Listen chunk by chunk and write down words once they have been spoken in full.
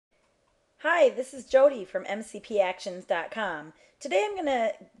Hi, this is Jody from mcpactions.com. Today I'm going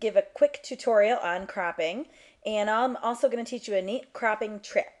to give a quick tutorial on cropping, and I'm also going to teach you a neat cropping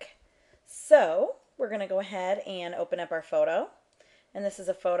trick. So we're going to go ahead and open up our photo, and this is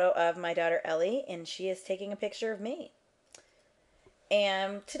a photo of my daughter Ellie, and she is taking a picture of me.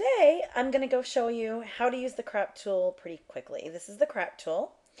 And today I'm going to go show you how to use the crop tool pretty quickly. This is the crop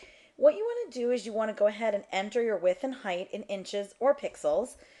tool. What you want to do is you want to go ahead and enter your width and height in inches or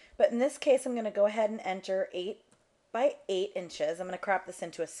pixels. But in this case, I'm going to go ahead and enter 8 by 8 inches. I'm going to crop this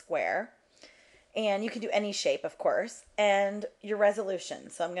into a square. And you can do any shape, of course. And your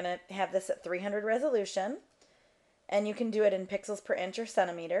resolution. So I'm going to have this at 300 resolution. And you can do it in pixels per inch or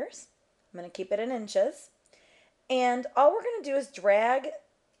centimeters. I'm going to keep it in inches. And all we're going to do is drag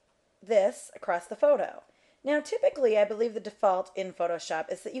this across the photo. Now, typically, I believe the default in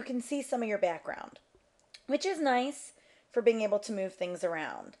Photoshop is that you can see some of your background, which is nice for being able to move things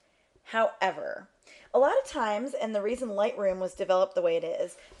around. However, a lot of times, and the reason Lightroom was developed the way it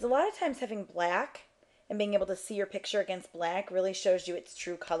is a lot of times having black and being able to see your picture against black really shows you its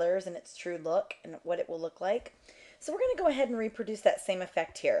true colors and its true look and what it will look like. So we're going to go ahead and reproduce that same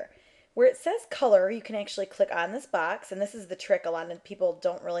effect here. Where it says color, you can actually click on this box, and this is the trick. A lot of people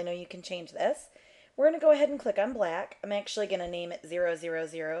don't really know you can change this. We're going to go ahead and click on black. I'm actually going to name it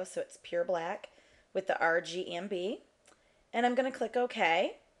 000, so it's pure black with the RGB. And I'm going to click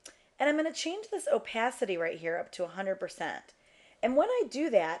OK. And I'm going to change this opacity right here up to 100%. And when I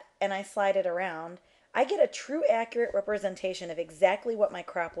do that and I slide it around, I get a true accurate representation of exactly what my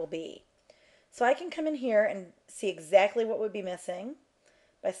crop will be. So I can come in here and see exactly what would be missing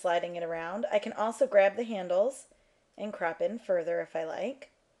by sliding it around. I can also grab the handles and crop in further if I like.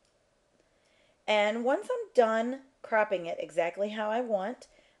 And once I'm done cropping it exactly how I want,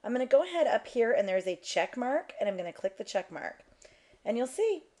 I'm going to go ahead up here and there's a check mark, and I'm going to click the check mark. And you'll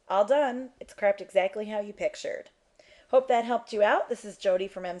see, all done. It's cropped exactly how you pictured. Hope that helped you out. This is Jody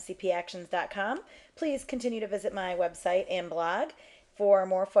from mcpactions.com. Please continue to visit my website and blog for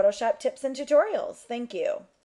more Photoshop tips and tutorials. Thank you.